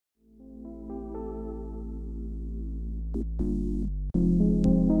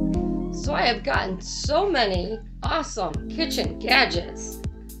So I have gotten so many awesome kitchen gadgets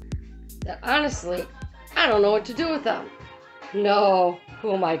that honestly, I don't know what to do with them. No,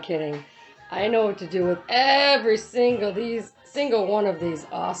 who am I kidding? I know what to do with every single one of these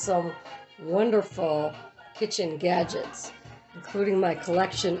awesome, wonderful kitchen gadgets, including my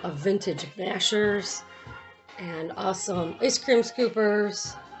collection of vintage mashers and awesome ice cream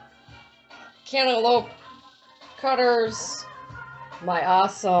scoopers, cantaloupe cutters, my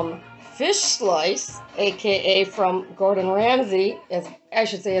awesome fish slice, aka from Gordon Ramsay, as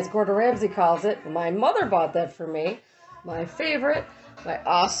Gordon Ramsay calls it. My mother bought that for me. My favorite, my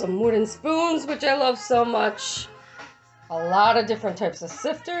awesome wooden spoons, which I love so much. A lot of different types of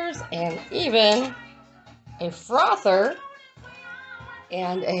sifters, and even a frother,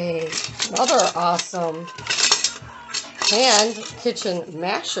 and another awesome hand kitchen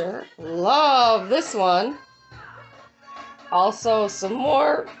masher. Love this one. Also some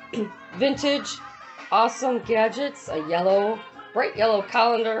more vintage awesome gadgets, a bright yellow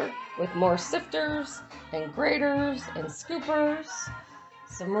colander with more sifters and graters and scoopers,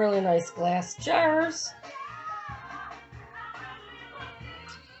 some really nice glass jars,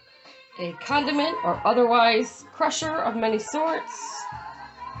 a condiment or otherwise crusher of many sorts,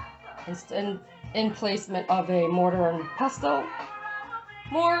 and in placement of a mortar and pestle,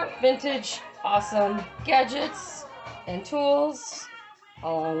 more vintage awesome gadgets and tools,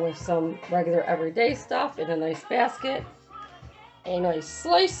 along with some regular everyday stuff in a nice basket, a nice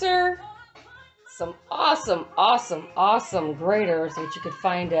slicer, some awesome graters, which you could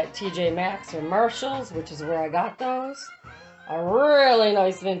find at TJ Maxx or Marshall's, which is where I got those, a really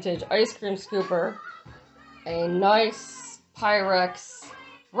nice vintage ice cream scooper, a nice Pyrex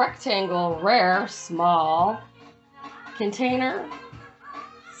rectangle rare small container,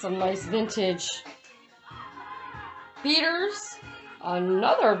 some nice vintage beaters,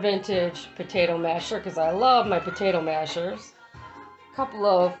 another vintage potato masher, because I love my potato mashers, a couple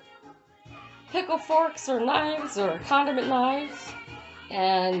of pickle forks or knives or condiment knives,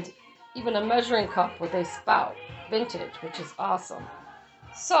 and even a measuring cup with a spout, vintage, which is awesome.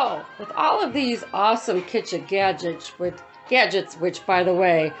 So, with all of these awesome kitchen gadgets, which by the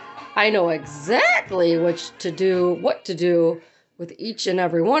way, I know exactly what to do with each and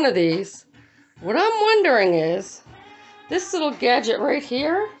every one of these, what I'm wondering is, this little gadget right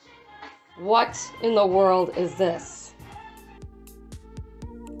here, what in the world is this?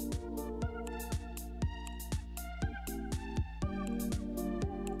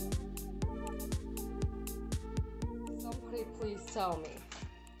 Somebody please tell me.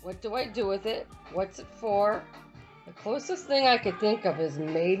 What do I do with it? What's it for? The closest thing I could think of is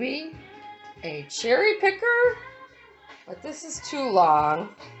maybe a cherry picker, but this is too long,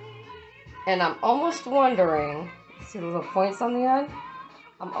 and I'm almost wondering, see the little points on the end?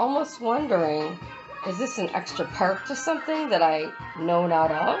 I'm almost wondering, is this an extra part to something that I know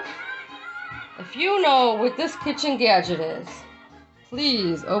not of? If you know what this kitchen gadget is,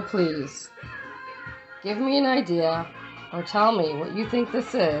 please, oh please, give me an idea or tell me what you think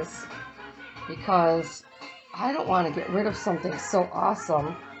this is, because I don't want to get rid of something so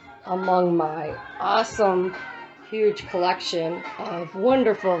awesome among my awesome huge collection of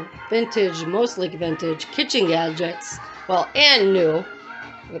wonderful vintage, mostly vintage kitchen gadgets, well, and new,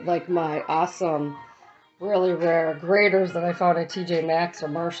 with like my awesome really rare graters that I found at TJ Maxx or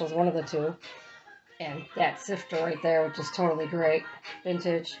Marshall's, one of the two, and that sifter right there, which is totally great,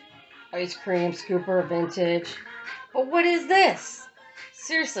 vintage, ice cream scooper, vintage. But what is this?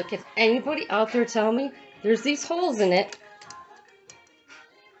 Seriously, can anybody out there tell me? There's these holes in it.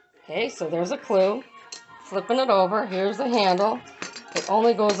 Okay, so there's a clue. Flipping it over, here's the handle. It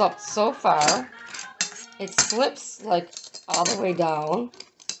only goes up so far. It slips like all the way down.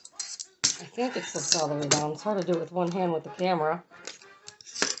 I think it slips all the way down. It's hard to do it with one hand with the camera.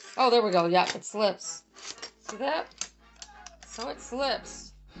 Oh, there we go. Yep, it slips. See that? So it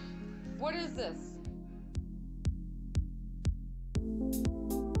slips. What is this?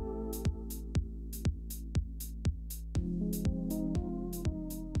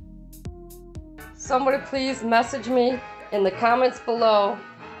 Somebody please message me in the comments below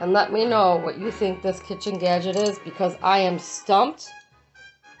and let me know what you think this kitchen gadget is, because I am stumped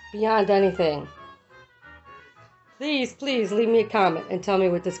beyond anything. Please, please leave me a comment and tell me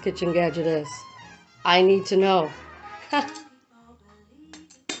what this kitchen gadget is. I need to know.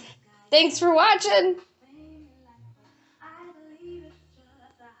 Thanks for watching.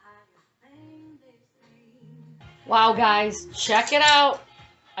 Wow, guys, check it out.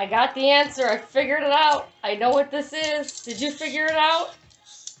 I got the answer. I figured it out. I know what this is. Did you figure it out?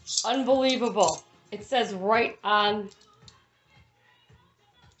 Unbelievable. It says right on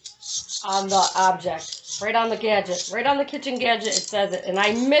on the object, right on the gadget, right on the kitchen gadget. It says it, and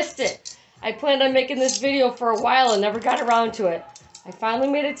I missed it. I planned on making this video for a while and never got around to it. I finally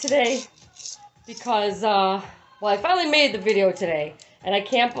made it today because, well, I finally made the video today, and I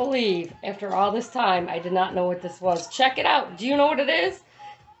can't believe after all this time I did not know what this was. Check it out. Do you know what it is?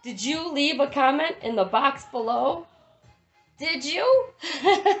 Did you leave a comment in the box below? Did you?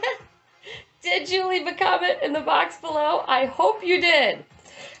 Did you leave a comment in the box below? I hope you did.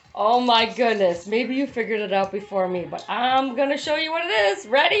 Oh my goodness. Maybe you figured it out before me, but I'm going to show you what it is.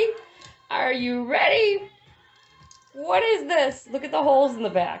 Ready? Are you ready? What is this? Look at the holes in the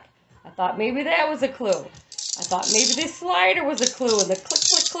back. I thought maybe that was a clue. I thought maybe this slider was a clue and the click,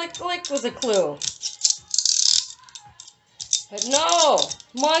 click, click, click was a clue. But no,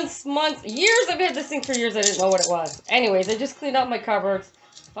 months, years. I've had this thing for years. I didn't know what it was. Anyways, I just cleaned out my cupboards,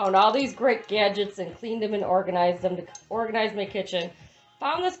 found all these great gadgets and cleaned them and organized them to organize my kitchen.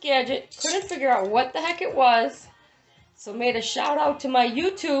 Found this gadget, couldn't figure out what the heck it was, so made a shout out to my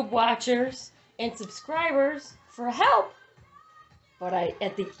YouTube watchers and subscribers for help. But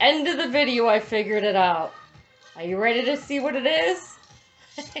at the end of the video, I figured it out. Are you ready to see what it is?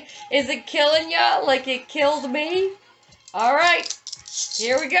 Is it killing ya like it killed me? All right,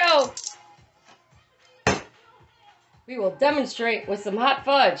 here we go. We will demonstrate with some hot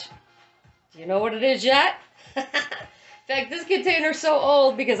fudge. Do you know what it is yet? In fact, this container's so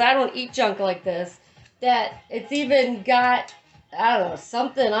old because I don't eat junk like this that it's even got, I don't know,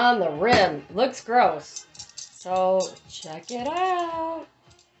 something on the rim. Looks gross. So check it out.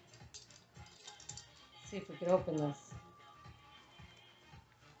 Let's see if we can open this.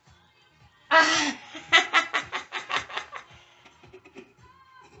 Ah.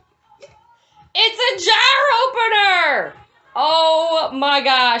 It's a jar opener! Oh my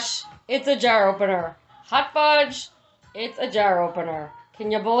gosh, it's a jar opener. Hot fudge, it's a jar opener.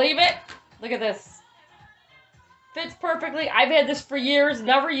 Can you believe it? Look at this. Fits perfectly. I've had this for years,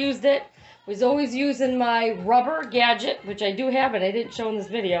 never used it. Was always using my rubber gadget, which I do have it, I didn't show in this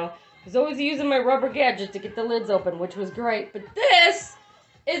video. Was always using my rubber gadget to get the lids open, which was great. But this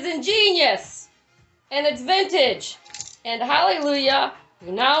is ingenious, and it's vintage. And hallelujah,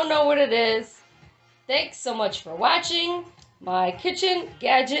 you now know what it is. Thanks so much for watching my kitchen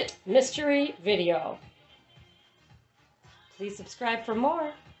gadget mystery video. Please subscribe for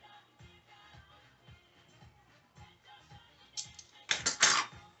more.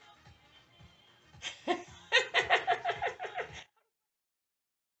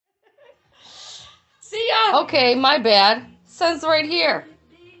 See ya! Okay, my bad. Says right here.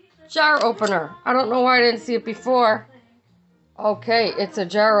 Jar opener. I don't know why I didn't see it before. Okay, it's a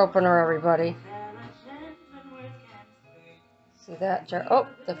jar opener, everybody. See that jar? Oh,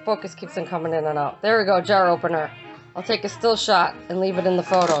 the focus keeps on coming in and out. There we go, jar opener. I'll take a still shot and leave it in the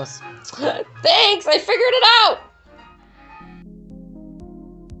photos. Thanks, I figured it out!